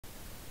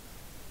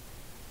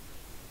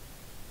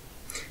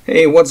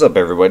Hey, what's up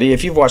everybody?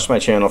 If you've watched my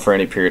channel for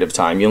any period of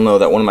time, you'll know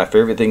that one of my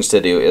favorite things to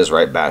do is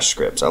write bash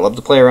scripts. I love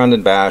to play around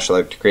in bash. I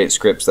like to create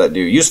scripts that do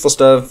useful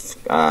stuff,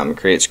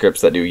 create scripts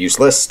that do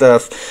useless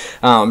stuff,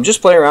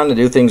 just play around and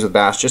do things with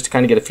bash just to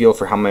kind of get a feel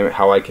for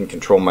how I can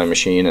control my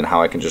machine and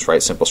how I can just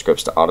write simple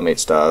scripts to automate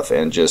stuff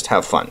and just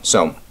have fun.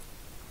 So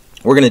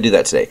we're going to do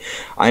that today.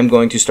 I'm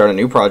going to start a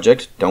new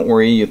project. Don't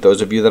worry,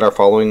 those of you that are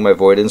following my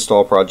void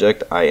install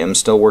project, I am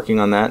still working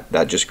on that.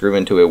 That just grew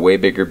into a way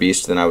bigger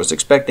beast than I was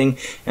expecting,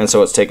 and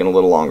so it's taken a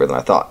little longer than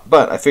I thought.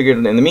 But I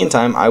figured in the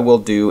meantime, I will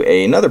do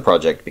another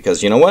project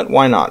because you know what?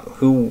 Why not?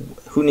 Who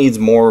needs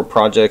more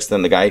projects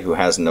than the guy who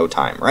has no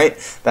time, right?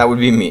 That would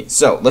be me.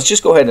 So let's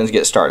just go ahead and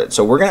get started.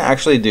 So we're going to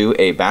actually do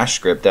a bash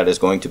script that is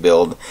going to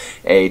build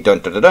a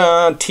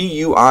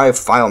TUI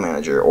file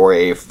manager, or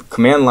a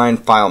command line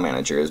file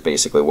manager is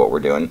basically what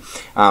we're doing.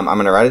 I'm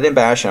going to write it in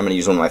bash, and I'm going to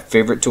use one of my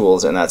favorite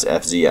tools, and that's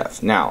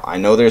FZF. Now, I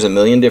know there's a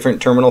million different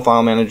terminal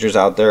file managers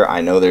out there. I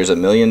know there's a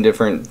million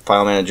different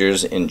file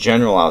managers in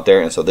general out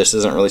there, and so this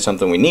isn't really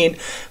something we need,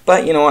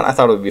 but you know what? I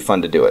thought it would be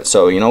fun to do it.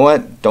 So you know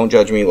what? Don't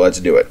judge me. Let's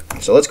do it.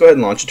 So let's go ahead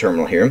and launch a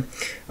terminal here.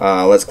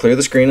 Let's clear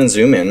the screen and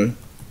zoom in,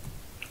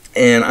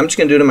 and I'm just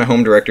going to do it in my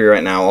home directory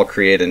right now. I'll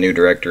create a new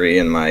directory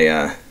in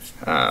my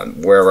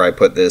wherever I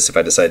put this. If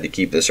I decide to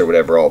keep this or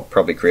whatever, I'll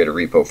probably create a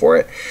repo for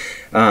it.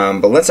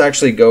 But let's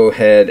actually go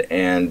ahead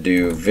and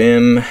do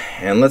vim,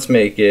 and let's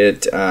make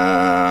it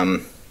we're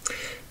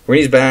going to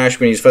use bash, we're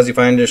going to use fuzzy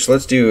finder, so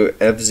let's do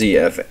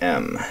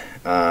fzfm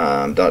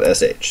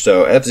 .sh.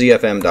 So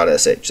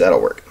fzfm.sh,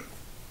 that'll work.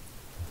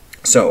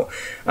 So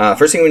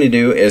first thing we need to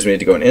do is we need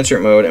to go in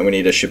insert mode, and we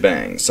need a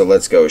shebang. So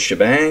let's go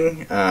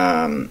shebang,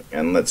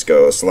 and let's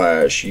go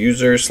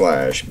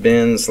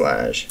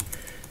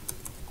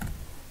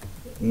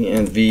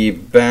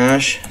 /user/bin/env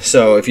bash.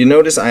 So if you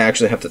notice, I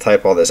actually have to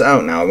type all this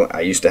out now.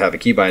 I used to have a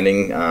key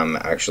binding.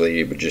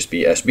 Actually it would just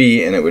be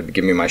SB, and it would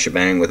give me my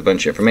shebang with a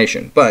bunch of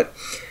information. But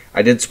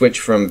I did switch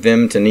from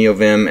Vim to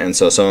NeoVim, and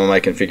so some of my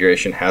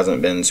configuration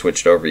hasn't been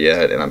switched over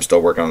yet, and I'm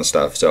still working on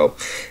stuff, so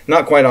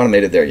not quite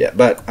automated there yet.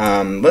 But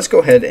let's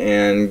go ahead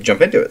and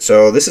jump into it.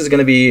 So this is going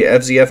to be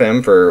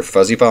FZFM for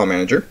Fuzzy File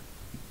Manager.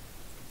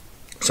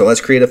 So let's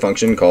create a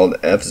function called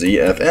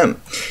FZFM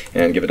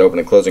and give it open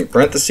and closing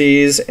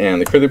parentheses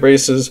and the curly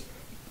braces,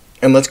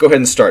 and let's go ahead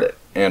and start it.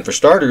 And for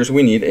starters,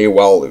 we need a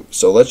while loop.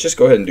 So let's just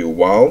go ahead and do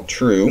while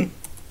true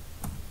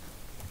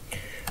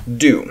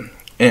do.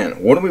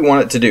 And what do we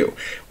want it to do?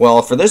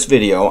 Well, for this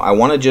video, I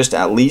want to just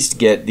at least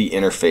get the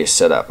interface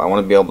set up. I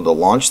want to be able to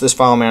launch this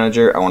file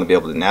manager, I want to be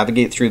able to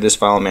navigate through this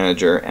file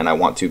manager, and I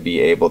want to be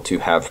able to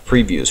have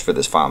previews for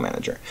this file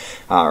manager,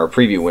 or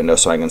preview window,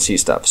 so I can see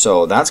stuff.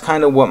 So that's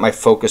kind of what my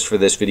focus for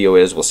this video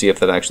is. We'll see if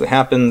that actually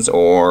happens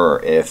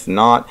or if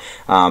not,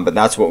 but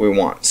that's what we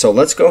want. So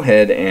let's go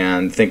ahead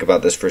and think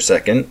about this for a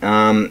second.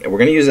 We're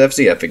going to use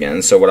FZF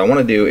again. So what I want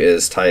to do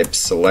is type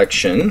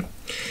selection,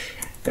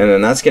 and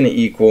then that's going to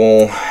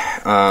equal,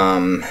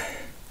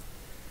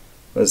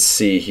 let's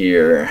see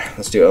here,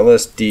 let's do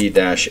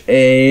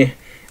lsd-a, and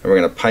we're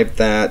going to pipe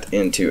that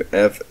into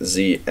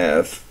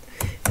FZF,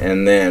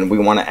 and then we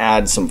want to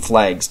add some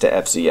flags to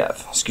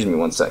FZF. Excuse me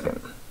one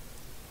second.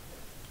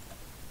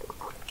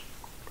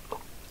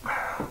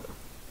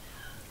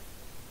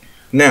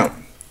 Now,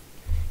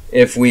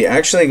 if we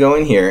actually go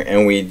in here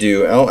and we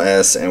do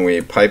ls and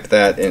we pipe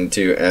that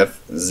into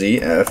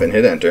FZF and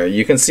hit enter,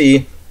 you can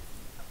see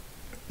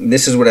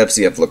this is what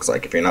FZF looks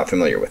like if you're not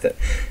familiar with it.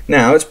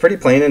 Now, it's pretty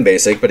plain and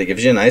basic, but it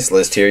gives you a nice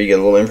list here. You get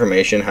a little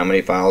information, how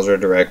many files or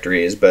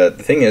directories, but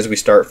the thing is, we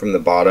start from the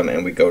bottom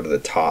and we go to the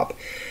top.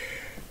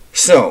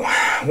 So,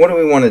 what do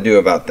we want to do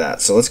about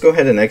that? So let's go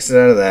ahead and exit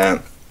out of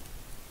that.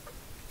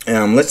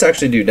 Let's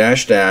actually do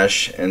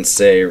 -- and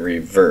say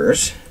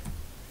reverse.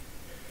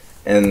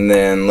 And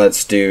then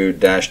let's do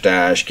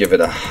 -- give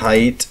it a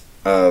height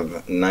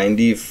of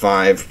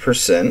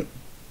 95%.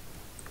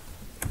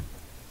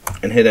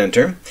 And hit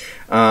enter.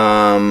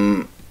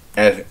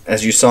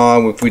 As you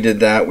saw, if we did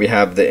that, we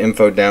have the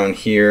info down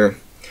here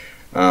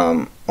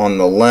on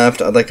the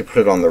left. I'd like to put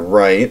it on the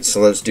right,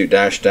 so let's do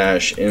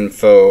 --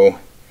 info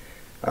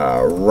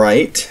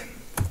right,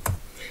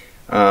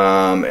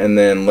 and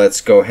then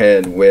let's go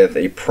ahead with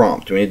a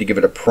prompt. We need to give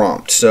it a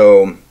prompt.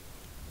 So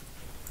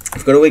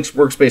if we go to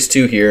workspace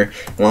 2 here,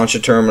 launch a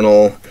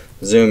terminal,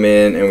 zoom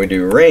in, and we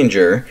do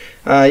Ranger,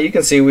 you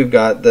can see we've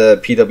got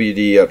the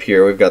PWD up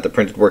here, we've got the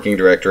printed working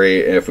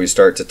directory, and if we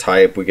start to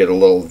type, we get a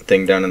little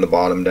thing down in the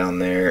bottom down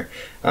there.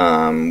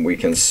 We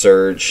can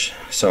search.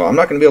 So I'm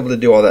not going to be able to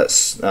do all that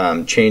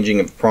changing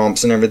of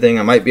prompts and everything.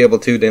 I might be able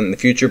to in the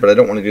future, but I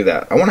don't want to do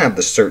that. I want to have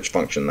the search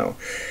function though.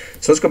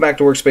 So let's go back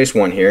to workspace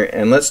 1 here,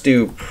 and let's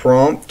do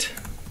prompt,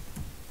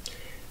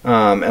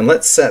 and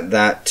let's set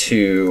that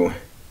to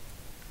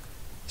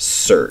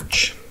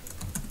search.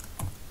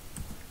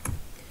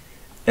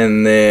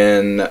 And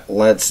then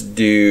let's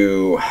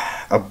do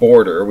a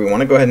border. We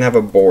want to go ahead and have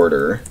a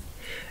border.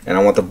 and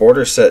I want the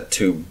border set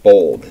to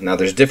bold. Now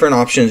there's different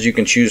options you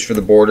can choose for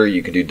the border.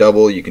 You can do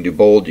double, you can do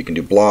bold, you can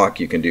do block,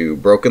 you can do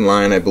broken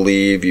line, I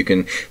believe.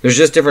 There's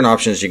just different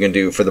options you can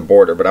do for the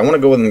border, but I want to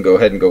go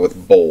ahead and go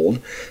with bold.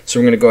 So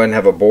we're going to go ahead and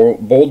have a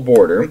bold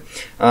border.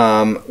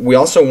 We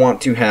also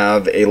want to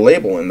have a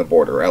label in the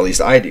border, or at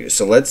least I do.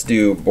 So let's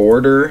do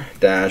border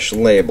dash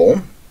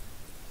label.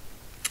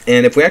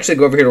 And if we actually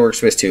go over here to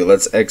workspace 2,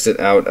 let's exit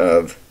out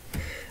of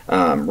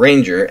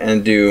Ranger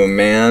and do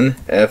man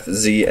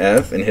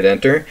FZF and hit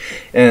enter,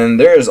 and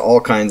there's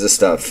all kinds of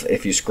stuff.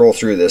 If you scroll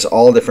through this,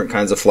 all different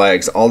kinds of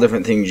flags, all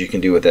different things you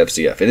can do with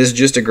FZF. It is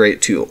just a great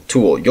tool.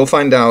 You'll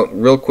find out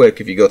real quick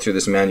if you go through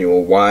this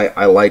manual why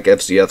I like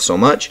FZF so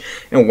much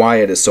and why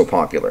it is so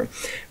popular.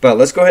 But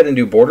let's go ahead and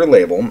do border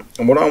label.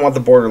 And what I want the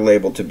border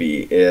label to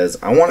be is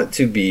I want it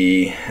to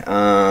be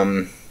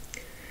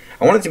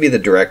the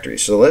directory.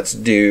 So let's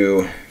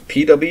do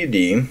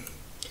pwd.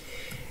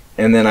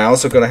 And then I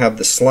also got to have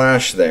the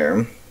slash there,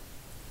 and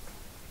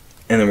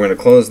then we're going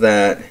to close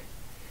that,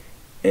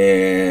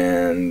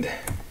 and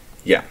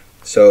yeah.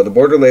 So the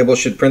border label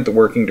should print the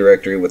working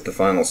directory with the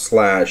final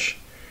slash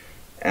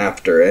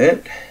after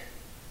it.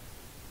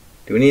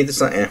 Do we need the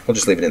slash? We'll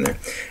just leave it in there.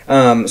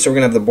 So we're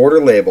going to have the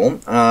border label.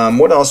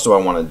 What else do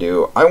I want to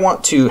do? I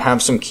want to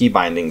have some key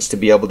bindings to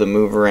be able to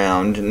move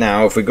around.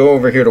 Now if we go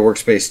over here to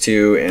workspace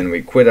 2 and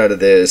we quit out of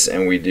this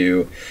and we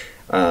do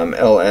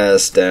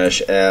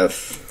ls-f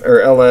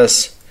or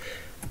ls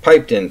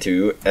piped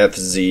into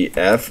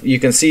FZF, you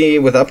can see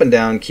with up and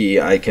down key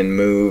I can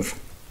move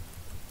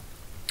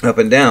up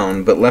and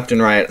down, but left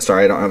and right,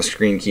 sorry, I don't have a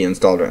screen key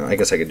installed right now. I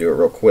guess I could do it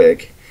real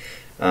quick.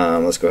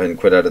 Let's go ahead and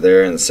quit out of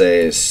there and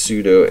say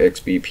sudo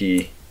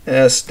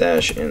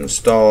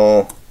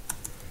xbps-install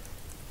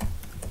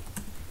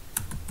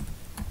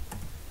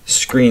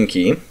screen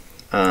key.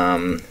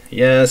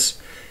 Yes.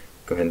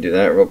 Go ahead and do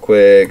that real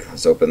quick.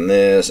 Let's open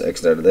this,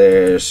 exit out of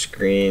there,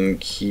 screen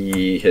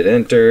key, hit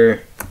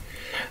enter.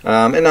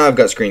 And now I've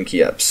got screen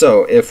key up.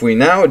 So if we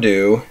now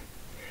do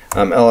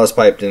ls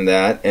piped in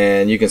that,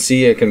 and you can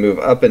see it can move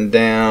up and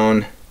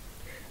down.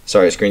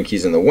 Sorry, screen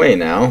key's in the way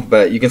now,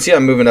 but you can see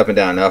I'm moving up and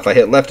down. Now if I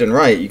hit left and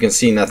right, you can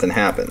see nothing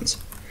happens.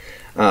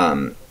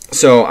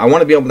 So I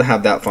want to be able to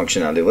have that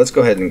functionality. Let's go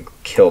ahead and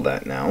kill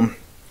that now.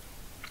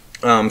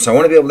 So I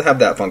want to be able to have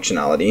that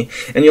functionality,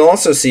 and you'll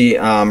also see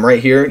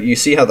right here, you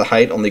see how the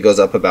height only goes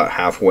up about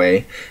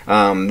halfway.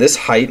 This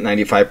height,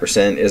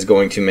 95%, is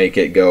going to make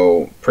it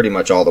go pretty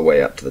much all the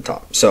way up to the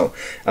top. So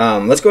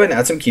let's go ahead and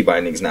add some key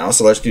bindings now.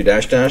 So let's do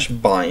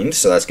 -- bind.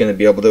 So that's going to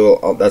be able to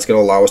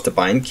allow us to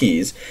bind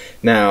keys.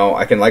 Now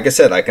I can, like I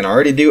said, I can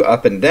already do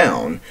up and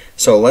down.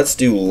 So let's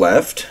do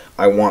left.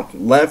 I want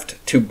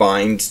left to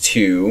bind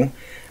to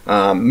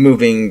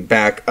moving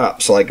back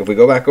up. So like if we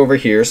go back over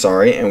here,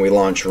 sorry, and we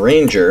launch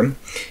Ranger,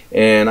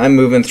 and I'm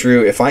moving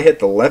through, if I hit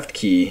the left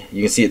key,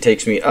 you can see it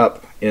takes me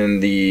up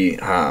in the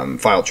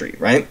file tree,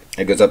 right?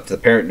 It goes up to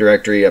the parent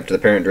directory, up to the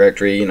parent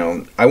directory, you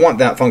know, I want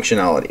that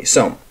functionality.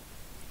 So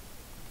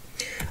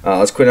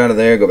let's quit out of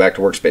there, go back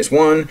to workspace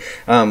 1.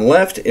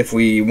 Left, if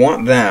we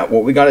want that,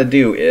 what we got to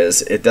do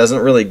is, it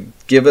doesn't really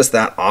give us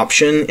that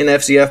option in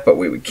FZF, but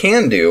what we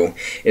can do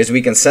is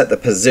we can set the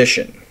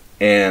position.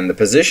 And the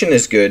position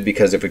is good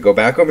because if we go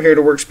back over here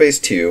to workspace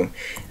 2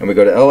 and we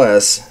go to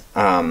ls,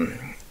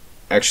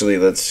 actually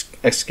let's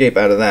escape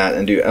out of that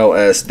and do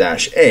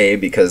ls-a,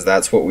 because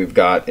that's what we've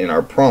got in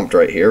our prompt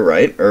right here,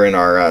 right? Or in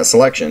our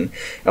selection,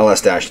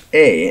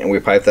 ls-a, and we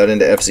pipe that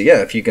into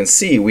FZF. You can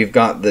see we've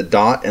got the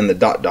dot and the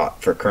dot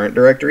dot for current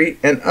directory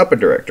and up a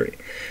directory.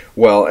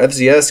 Well,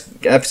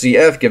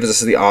 FZF gives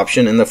us the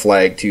option and the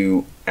flag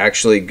to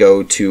actually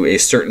go to a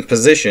certain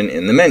position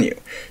in the menu.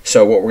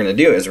 So what we're going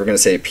to do is we're going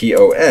to say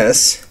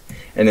POS,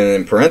 and then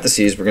in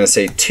parentheses we're going to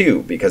say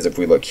 2, because if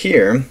we look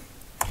here,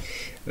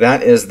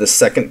 that is the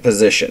second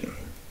position.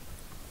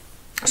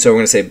 So we're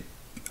going to say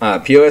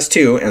POS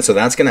 2, and so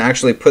that's going to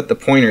actually put the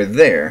pointer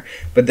there,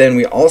 but then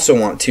we also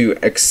want to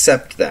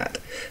accept that.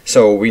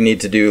 So we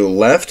need to do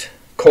left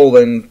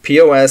colon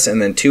POS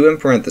and then 2 in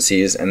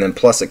parentheses and then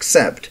plus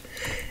accept.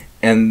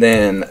 And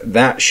then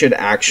that should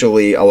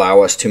actually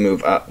allow us to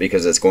move up,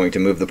 because it's going to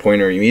move the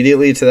pointer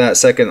immediately to that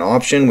second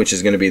option, which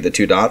is going to be the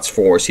 2 dots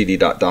for CD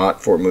dot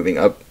dot for moving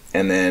up.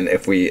 And then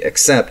if we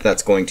accept,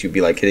 that's going to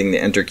be like hitting the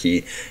enter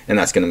key, and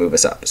that's going to move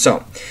us up.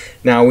 So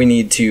now we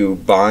need to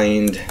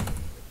bind,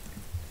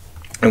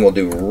 and we'll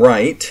do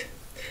right,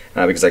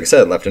 because like I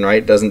said, left and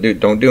right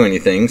don't do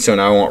anything. So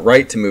now I want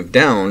right to move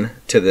down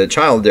to the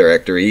child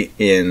directory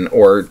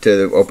or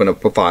to open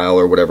up a file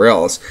or whatever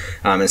else,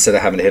 instead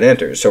of having to hit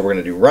enter. So we're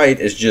going to do right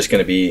is just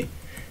going to be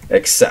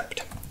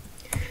accept.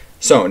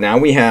 So now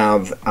we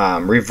have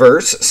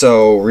reverse.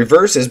 So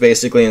reverse is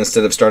basically,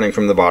 instead of starting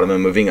from the bottom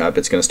and moving up,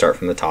 it's going to start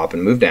from the top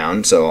and move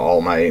down. So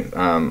all my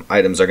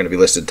items are going to be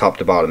listed top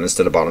to bottom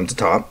instead of bottom to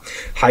top.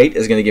 Height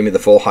is going to give me the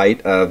full height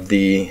of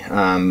the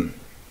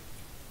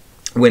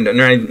window,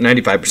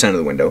 95% of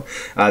the window.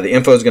 The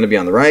info is going to be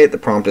on the right. The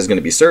prompt is going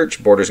to be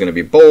search. Border is going to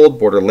be bold.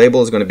 Border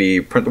label is going to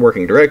be print the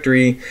working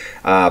directory.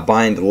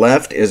 Bind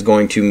left is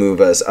going to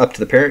move us up to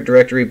the parent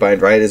directory.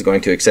 Bind right is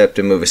going to accept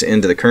and move us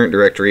into the current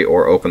directory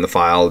or open the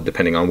file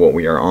depending on what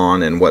we are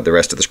on and what the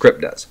rest of the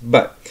script does.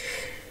 But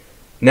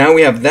now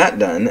we have that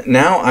done.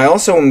 Now I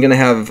also am going to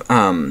have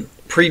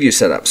preview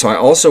set up. So I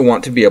also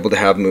want to be able to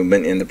have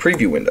movement in the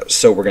preview windows.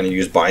 So we're going to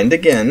use bind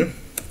again.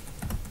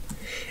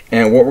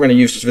 And what we're going to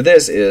use for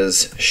this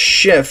is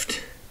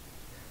shift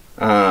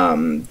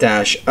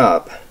dash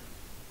up.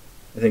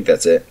 I think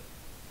that's it.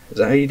 Is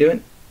that how you do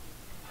it?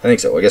 I think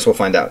so. I guess we'll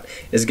find out.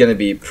 Is going to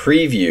be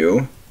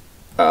preview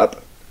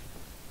up.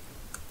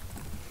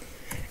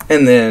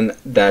 And then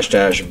dash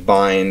dash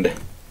bind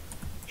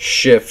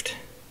shift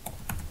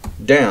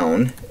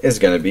down is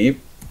going to be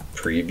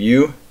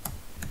preview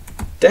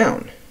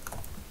down.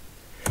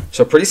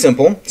 So pretty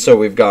simple. So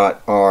we've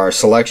got our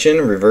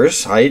selection,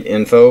 reverse, height,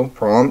 info,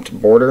 prompt,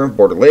 border,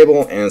 border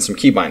label, and some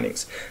key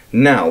bindings.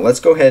 Now let's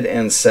go ahead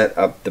and set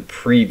up the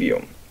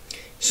preview.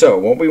 So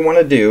what we want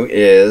to do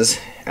is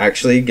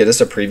actually get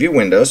us a preview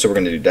window. So we're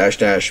going to do dash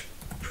dash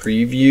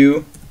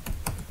preview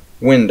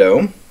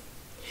window.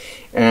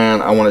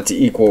 And I want it to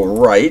equal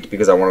right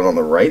because I want it on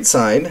the right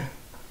side.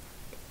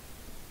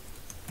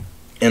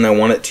 And I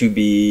want it to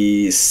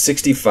be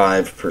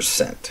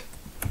 65%.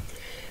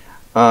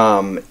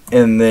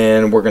 And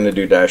then we're going to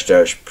do dash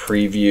dash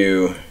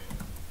preview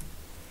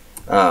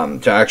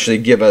to actually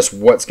give us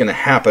what's going to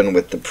happen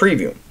with the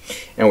preview.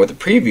 And with the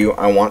preview,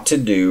 I want to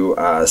do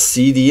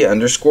cd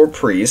underscore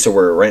pre. So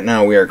right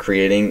now we are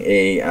creating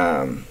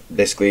a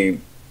basically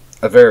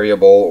a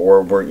variable,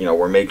 or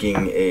we're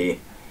making a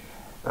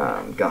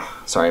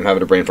sorry, I'm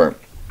having a brain fart.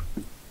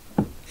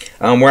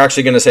 We're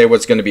actually going to say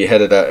what's going to be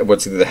headed up,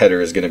 what's the header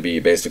is going to be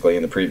basically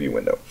in the preview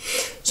window.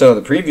 So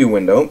the preview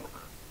window,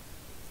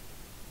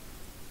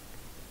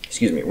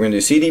 excuse me, we're going to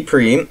do cd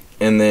pre,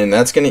 and then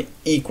that's going to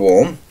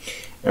equal,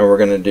 and we're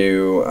going to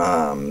do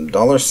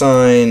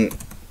 $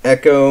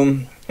 echo,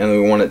 and we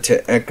want it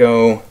to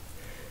echo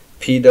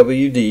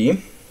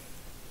pwd,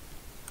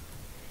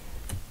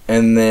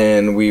 and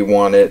then we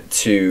want it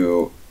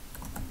to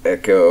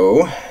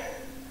echo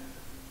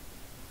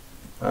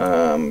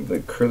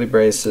the curly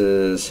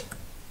braces,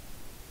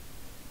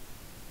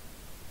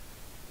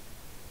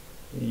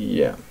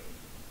 yeah.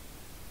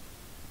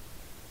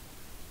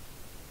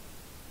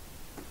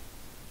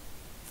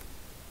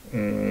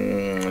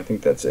 I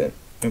think that's it.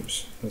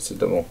 Oops, that's a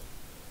double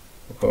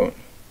quote.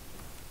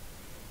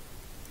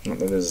 No,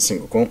 that is a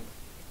single quote.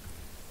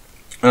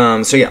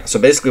 So yeah, so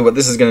basically what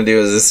this is going to do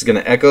is this is going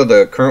to echo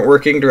the current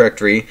working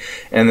directory,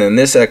 and then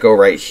this echo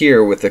right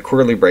here with the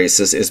curly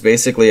braces is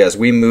basically as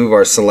we move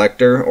our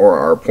selector or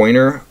our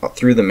pointer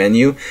through the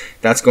menu,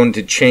 that's going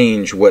to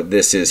change what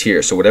this is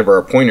here. So whatever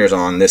our pointer's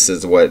on, this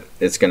is what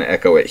it's going to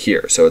echo it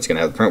here. So it's going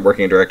to have the current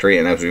working directory,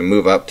 and as we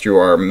move up through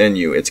our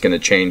menu, it's going to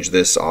change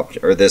this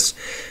this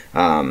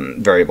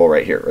variable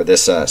right here, or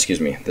this excuse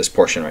me, this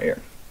portion right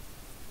here.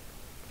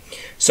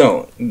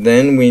 So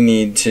then we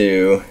need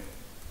to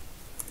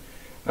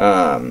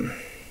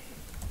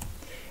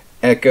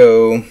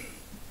echo,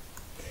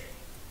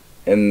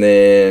 and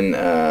then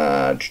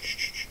and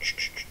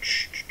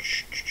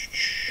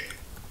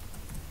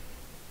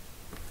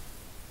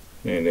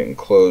then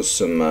close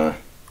some I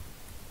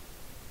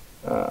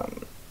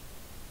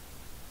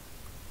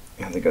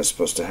think I was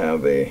supposed to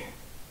have a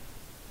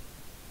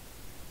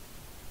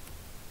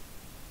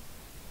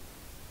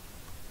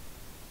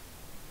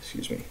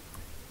excuse me,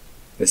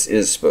 this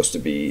is supposed to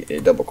be a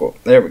double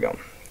quote. There we go.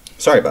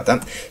 Sorry about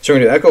that. So we're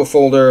going to do echo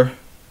folder.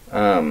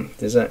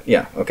 Is that?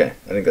 Yeah, okay.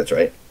 I think that's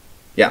right.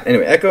 Yeah,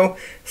 anyway, echo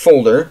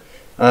folder.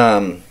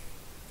 And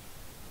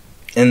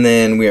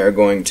then we are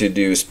going to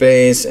do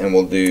space, and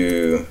we'll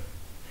do,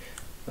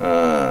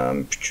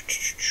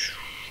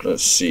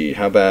 let's see,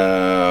 how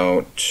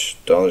about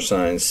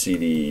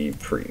 $cd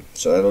pre.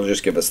 So that'll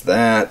just give us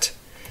that.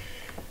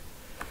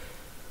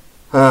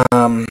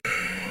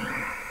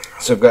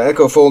 So we've got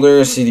echo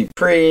folder, cd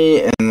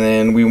pre, and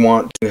then we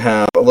want to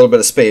have a little bit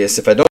of space.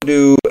 If I don't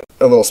do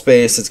a little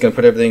space, it's going to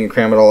put everything and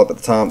cram it all up at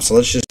the top. So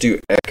let's just do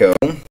echo.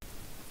 And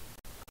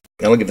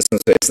we'll give this some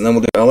space. And then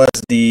we'll do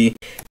lsd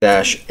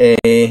dash a,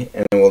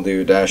 and then we'll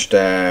do dash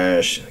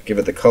dash, give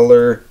it the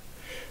color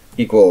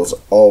equals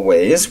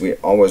always. We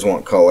always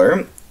want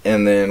color.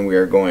 And then we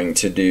are going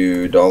to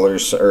do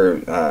dollars,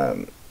 or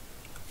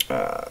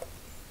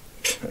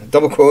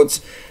double quotes,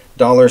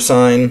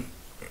 $,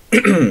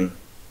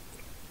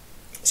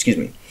 excuse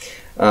me,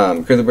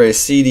 curly brace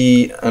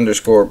cd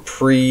underscore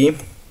pre,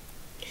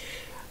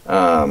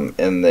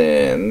 and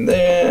then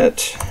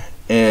that,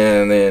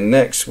 and then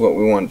next what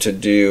we want to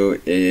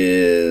do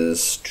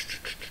is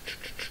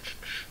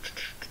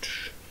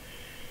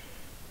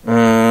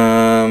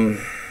I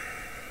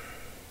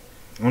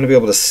want to be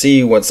able to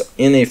see what's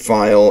in a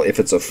file if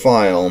it's a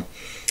file,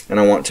 and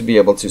I want to be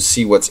able to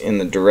see what's in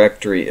the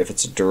directory if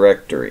it's a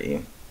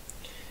directory.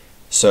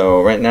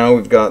 So right now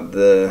we've got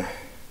the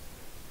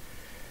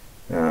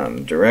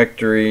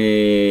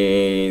Directory.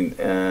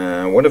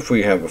 What if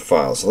we have a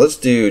file? So let's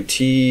do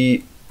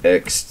txt.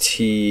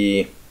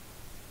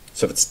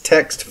 So if it's a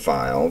text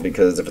file,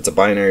 because if it's a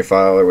binary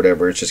file or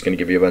whatever, it's just going to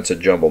give you a bunch of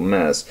jumbled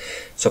mess.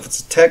 So if it's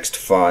a text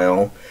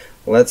file,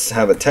 let's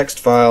have a text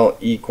file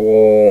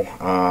equal,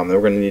 then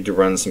we're going to need to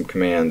run some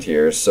command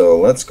here. So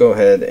let's go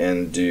ahead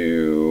and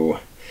do,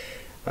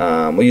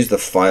 we'll use the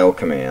file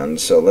command.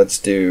 So let's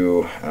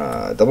do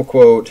double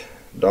quote,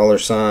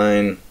 $,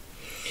 and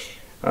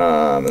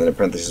then in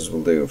parentheses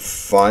we'll do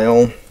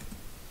file.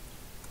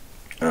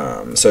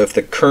 So if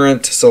the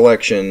current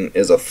selection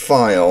is a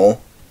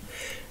file,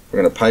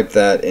 we're going to pipe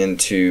that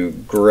into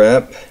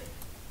grep,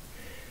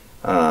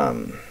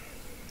 and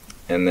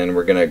then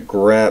we're going to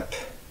grep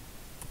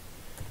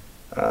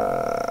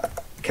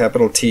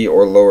capital T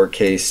or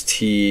lowercase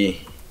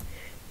t.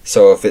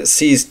 So if it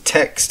sees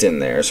text in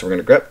there, so we're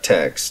going to grep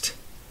text,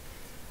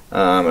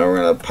 and we're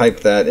going to pipe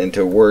that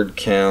into word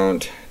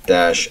count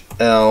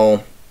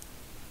 -L.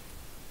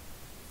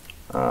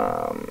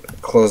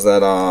 Close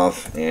that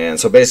off. And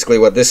so basically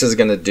what this is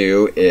going to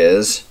do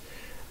is,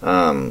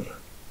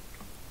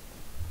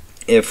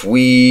 if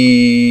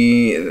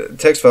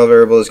text file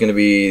variable is going to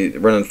be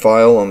running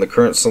file on the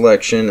current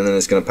selection, and then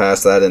it's going to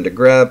pass that into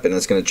grep, and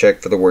it's going to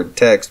check for the word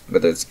text,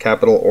 whether it's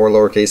capital or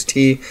lowercase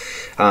t.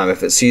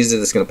 If it sees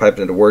it, it's going to pipe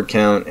it into word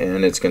count,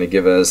 and it's going to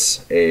give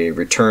us a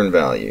return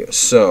value.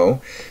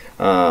 So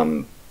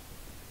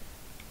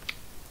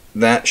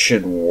that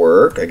should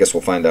work. I guess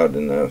we'll find out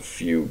in a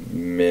few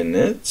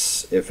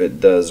minutes if it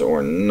does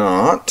or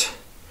not.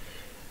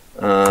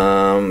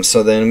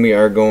 So then we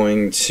are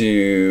going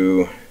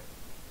to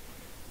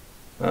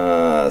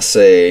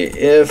say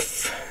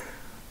if,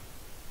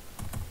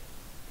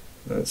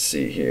 let's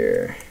see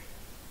here,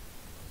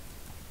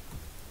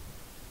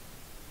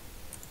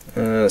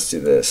 let's do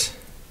this.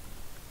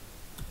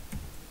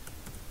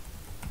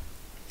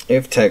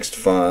 If text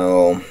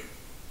file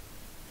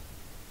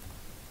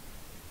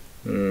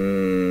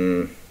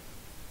 -eq.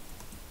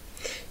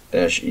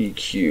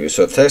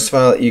 So if text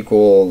file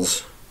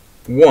equals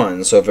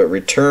 1, so if it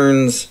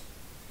returns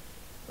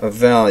a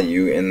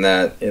value in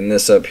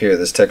this up here,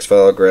 this text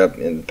file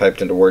grep and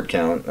piped into word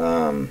count,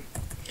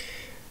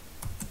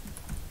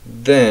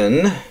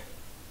 then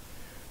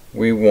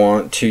we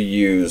want to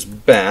use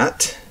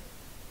bat,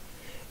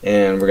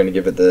 and we're going to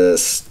give it the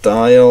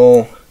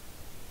style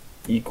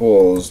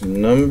equals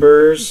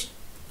numbers.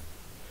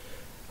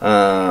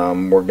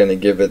 We're going to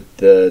give it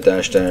the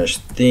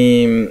 --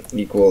 theme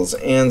equals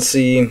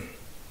ANSI.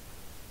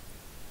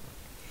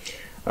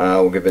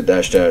 We'll give it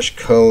 --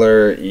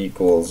 color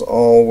equals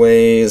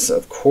always,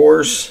 of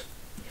course,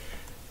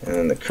 and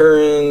then the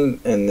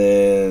current, and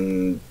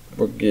then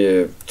we'll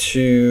give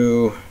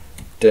to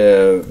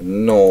dev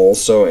null,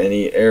 so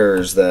any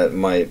errors that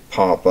might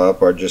pop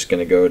up are just going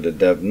to go to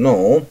dev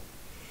null.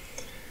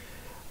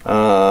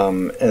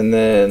 And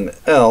then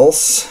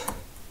else,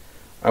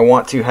 I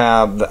want to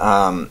have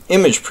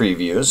image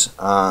previews.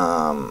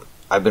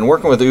 I've been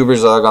working with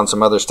Uberzug on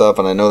some other stuff,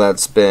 and I know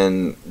that's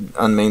been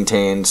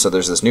unmaintained. So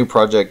there's this new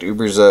project,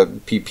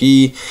 Uberzug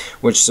PP,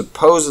 which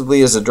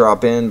supposedly is a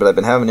drop-in, but I've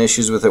been having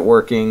issues with it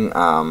working.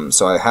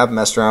 So I have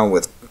messed around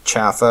with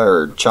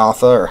Chafa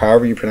or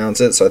however you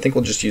pronounce it. So I think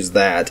we'll just use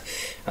that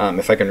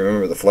if I can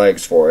remember the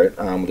flags for it.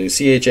 We'll do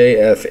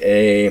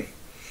CHAFA.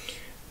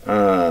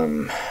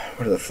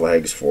 What are the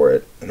flags for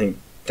it? I think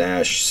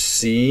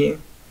 -C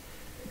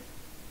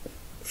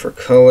for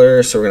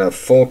color. So we're gonna have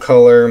full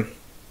color.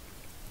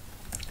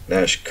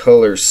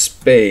 -color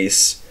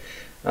space,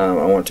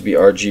 I want it to be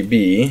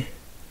RGB,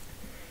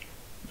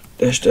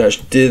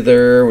 --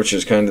 dither, which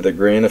is kind of the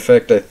grain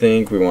effect, I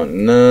think. We want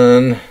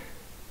none,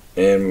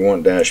 and we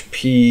want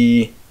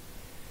 -p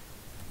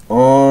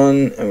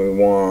on, and we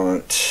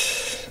want,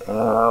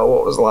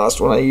 what was the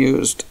last one I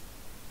used?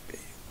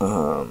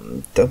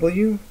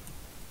 W?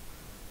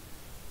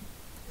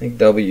 I think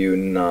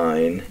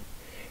W9,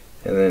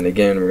 and then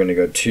again we're going to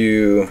go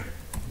to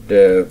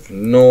dev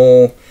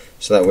null,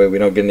 so that way we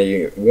don't get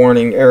any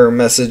warning error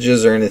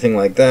messages or anything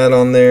like that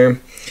on there.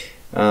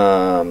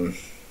 And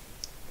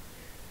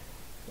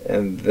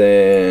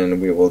then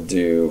we will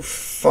do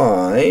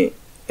phi,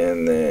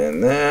 and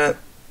then that,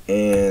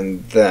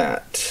 and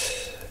that.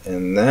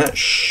 And that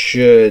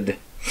should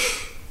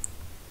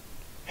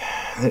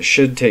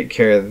take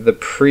care of the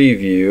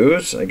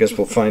previews. I guess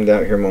we'll find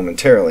out here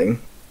momentarily.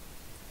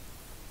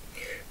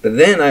 But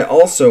then I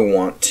also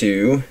want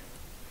to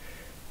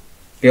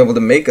be able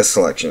to make a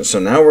selection. So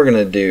now we're going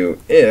to do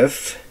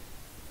if,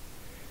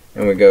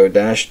 and we go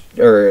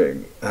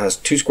has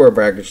 2 square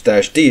brackets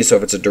 -d. So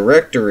if it's a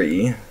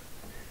directory,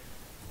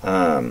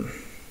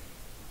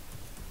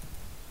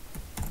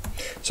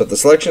 so if the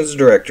selection is a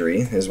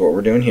directory, is what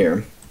we're doing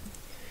here.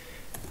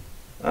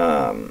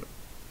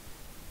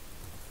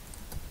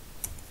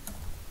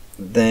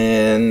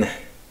 Then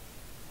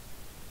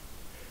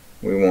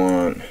we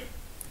want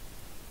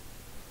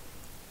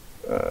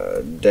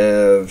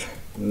dev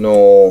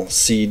null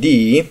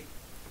cd,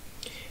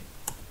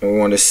 and we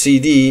want to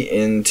cd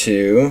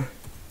into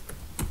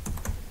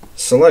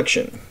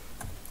selection.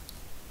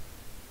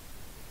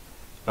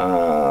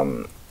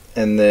 And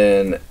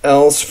then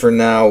else for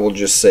now we'll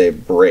just say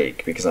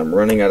break because I'm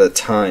running out of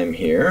time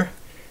here.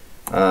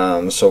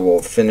 So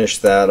we'll finish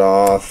that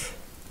off.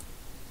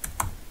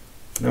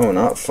 No,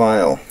 not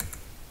file.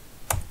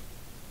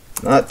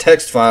 Not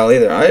text file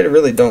either. I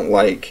really don't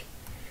like.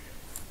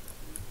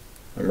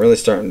 I'm really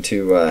starting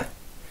to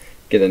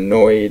get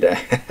annoyed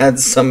at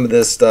some of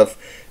this stuff,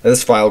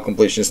 this file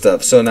completion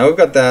stuff. So now we've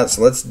got that.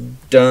 So let's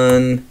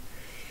done.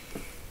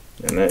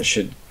 And that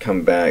should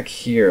come back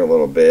here a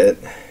little bit.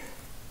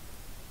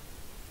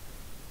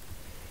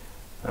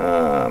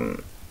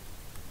 And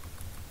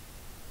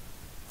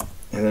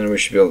then we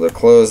should be able to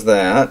close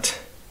that.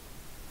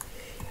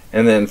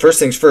 And then first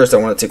things first, I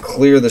want it to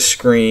clear the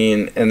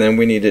screen, and then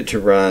we need it to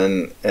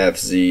run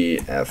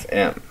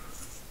fzfm.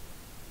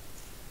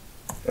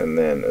 And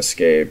then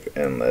escape,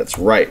 and let's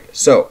write.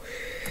 So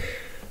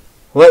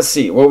let's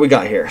see what we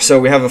got here. So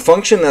we have a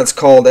function that's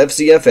called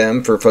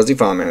fzfm for fuzzy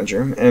file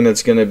manager, and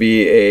it's going to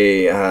be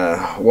a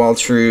while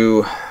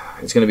true.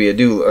 It's going to be a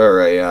do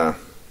or a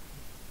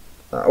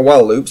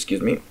while loop,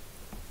 excuse me.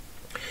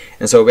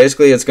 And so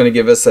basically it's going to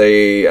give us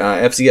a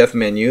FZF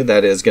menu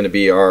that is going to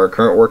be our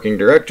current working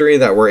directory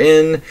that we're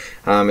in.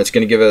 It's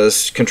going to give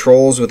us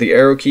controls with the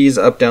arrow keys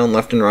up, down,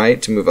 left, and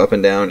right to move up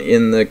and down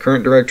in the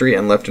current directory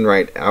and left and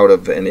right out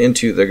of and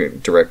into the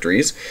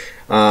directories.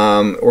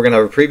 We're going to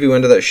have a preview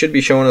window that should be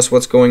showing us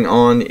what's going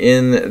on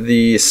in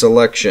the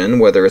selection.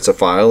 Whether it's a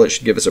file, it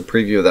should give us a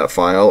preview of that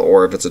file,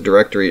 or if it's a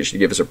directory, it should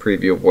give us a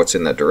preview of what's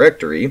in that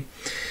directory.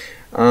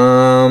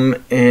 And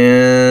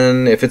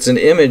if it's an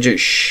image, it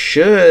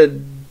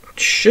should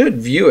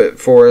view it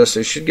for us.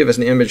 It should give us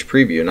an image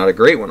preview. Not a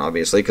great one,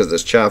 obviously, because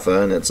it's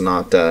Java and it's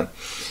not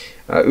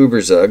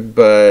Uberzug,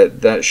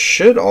 but that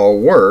should all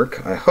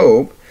work, I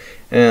hope.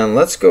 And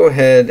let's go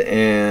ahead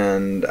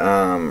and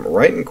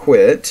write and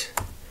quit.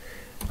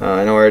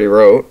 I know I already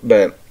wrote,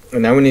 but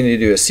now we need to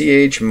do a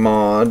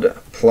chmod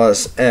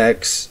plus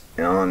x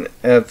on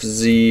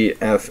fzfm.sh.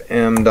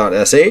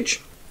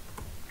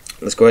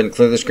 Let's go ahead and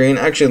clear the screen.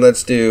 Actually,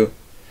 let's do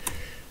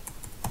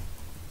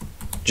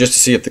just to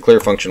see if the clear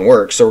function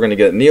works. So we're going to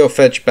get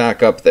neofetch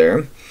back up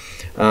there.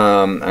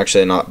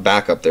 Actually, not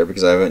back up there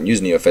because I haven't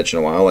used neofetch in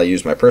a while. I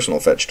used my personal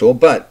fetch tool.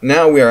 But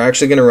now we are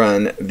actually going to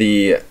run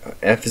the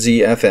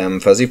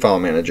fzfm fuzzy file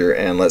manager,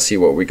 and let's see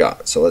what we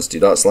got. So let's do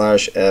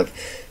 ./fzfm.sh.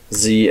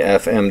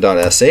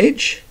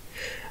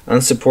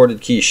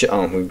 Unsupported key.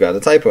 Oh, we've got a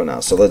typo now.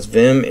 So let's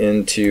vim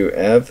into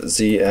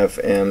fzfm.sh.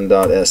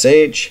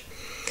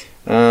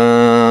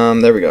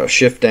 There we go.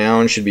 Shift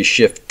down should be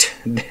shift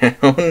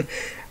down.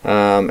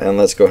 And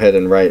let's go ahead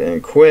and write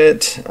and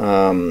quit.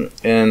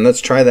 And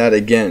let's try that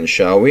again,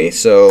 shall we?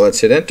 So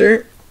let's hit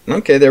enter.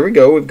 Okay, there we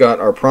go. We've got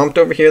our prompt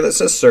over here that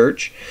says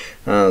search.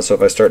 So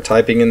if I start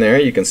typing in there,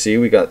 you can see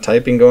we got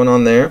typing going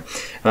on there.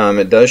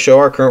 It does show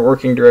our current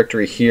working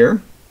directory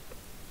here.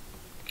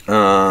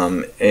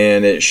 And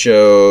it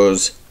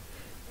shows,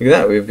 look at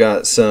that, we've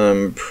got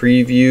some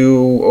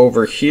preview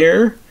over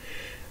here.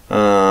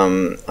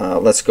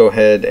 Let's go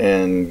ahead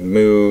and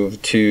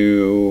move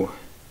to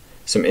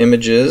some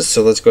images.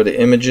 So let's go to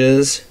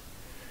images.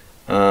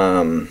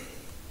 Let's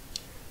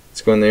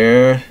go in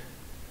there,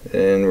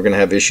 and we're gonna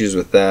have issues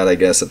with that, I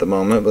guess, at the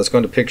moment. But let's go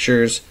into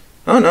pictures.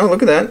 Oh no,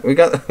 look at that. We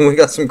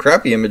got some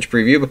crappy image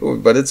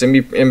preview, but it's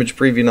image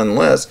preview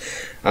nonetheless.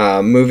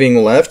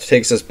 Moving left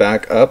takes us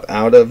back up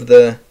out of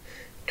the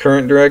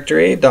current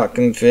directory,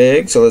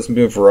 .config. So let's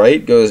move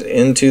right, goes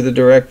into the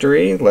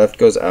directory, left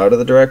goes out of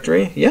the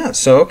directory. Yeah,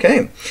 so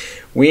okay.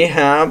 We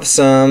have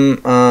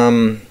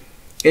some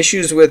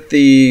issues with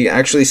the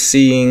actually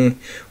seeing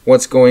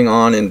what's going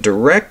on in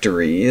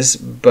directories,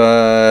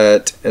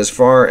 but as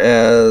far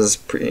as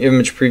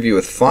image preview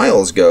with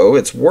files go,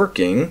 it's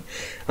working.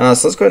 So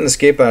let's go ahead and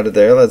escape out of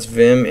there. Let's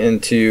vim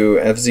into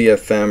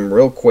fzfm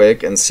real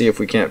quick and see if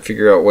we can't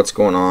figure out what's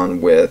going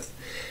on with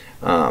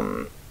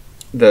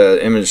the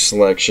image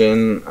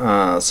selection.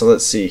 So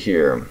let's see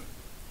here.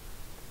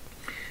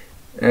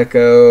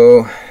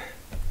 Echo.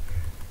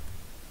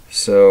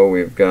 So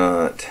we've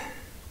got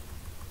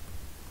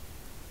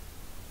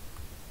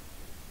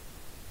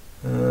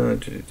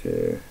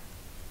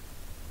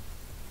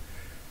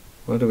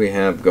what do we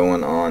have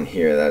going on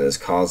here that is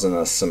causing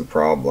us some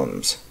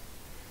problems?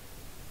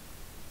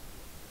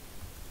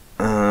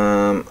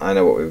 I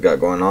know what we've got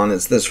going on.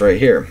 It's this right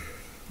here.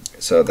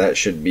 So that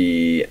should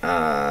be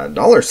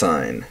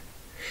 $,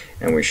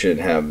 and we should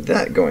have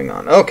that going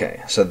on.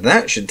 Okay, so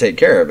that should take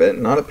care of it.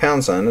 Not a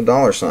 $, a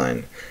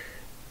 $,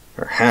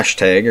 or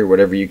hashtag, or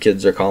whatever you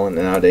kids are calling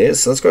it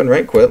nowadays. So let's go ahead and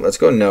right quit. Let's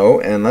go no,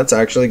 and let's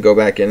actually go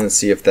back in and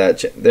see if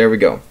that. There we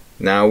go.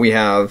 Now we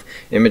have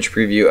image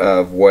preview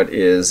of what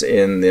is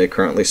in the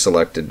currently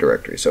selected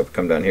directory. So if we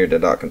come down here to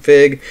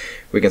 .config,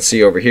 we can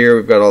see over here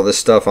we've got all this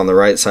stuff on the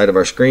right side of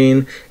our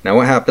screen. Now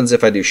what happens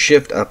if I do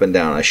shift up and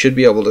down? I should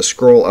be able to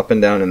scroll up and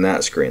down in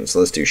that screen. So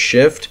let's do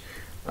shift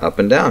up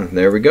and down.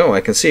 There we go. I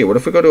can see. What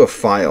if we go to a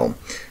file?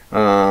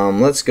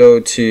 Let's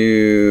go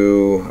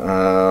to,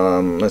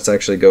 let's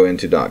actually go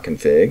into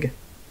 .config.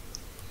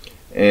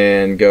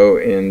 and go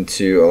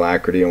into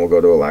Alacrity, and we'll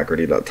go to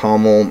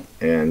alacrity.toml,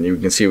 and you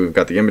can see we've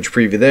got the image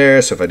preview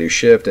there. So if I do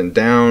shift and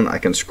down, I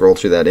can scroll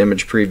through that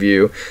image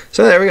preview.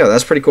 So there we go.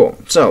 That's pretty cool.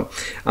 So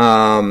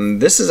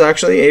this is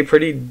actually a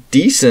pretty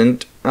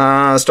decent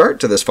start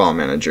to this file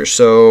manager.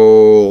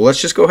 So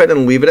let's just go ahead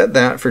and leave it at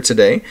that for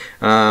today.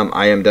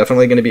 I am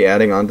definitely going to be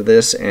adding on to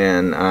this,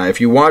 and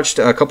if you watched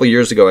a couple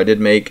years ago, I did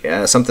make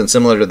something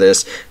similar to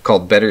this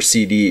called Better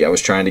CD. I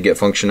was trying to get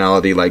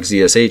functionality like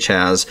ZSH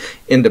has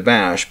into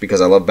Bash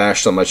because I love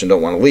Bash so much and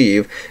don't want to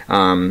leave,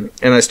 and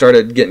I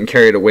started getting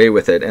carried away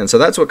with it, and so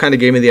that's what kind of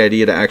gave me the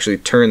idea to actually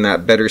turn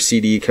that Better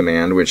CD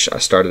command, which I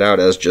started out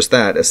as just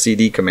that, a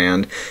CD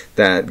command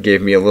that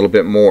gave me a little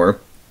bit more.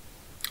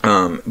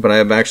 But I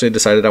have actually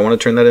decided I want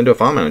to turn that into a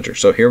file manager.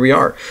 So here we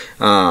are.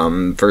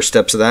 First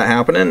steps of that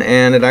happening,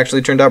 and it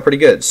actually turned out pretty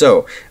good.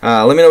 So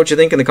let me know what you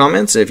think in the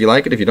comments. If you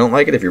like it, if you don't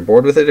like it, if you're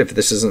bored with it, if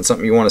this isn't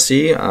something you want to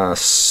see,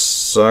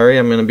 sorry,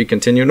 I'm going to be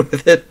continuing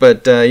with it.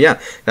 But yeah,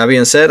 that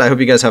being said, I hope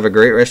you guys have a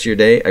great rest of your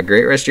day, a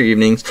great rest of your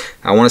evenings.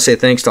 I want to say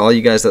thanks to all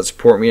you guys that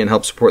support me and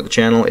help support the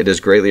channel. It is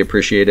greatly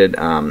appreciated.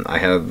 I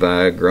have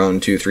grown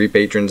to 3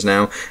 patrons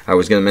now. I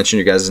was going to mention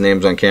you guys'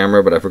 names on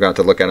camera, but I forgot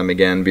to look at them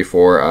again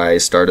before I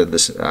started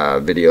this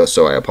video,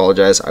 so I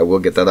apologize. I will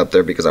get that up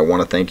there because I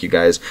want to thank you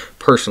guys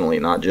personally,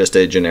 not just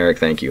a generic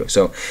thank you.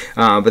 So,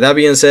 but that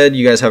being said,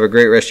 you guys have a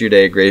great rest of your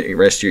day, great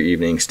rest of your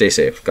evening. Stay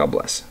safe. God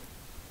bless.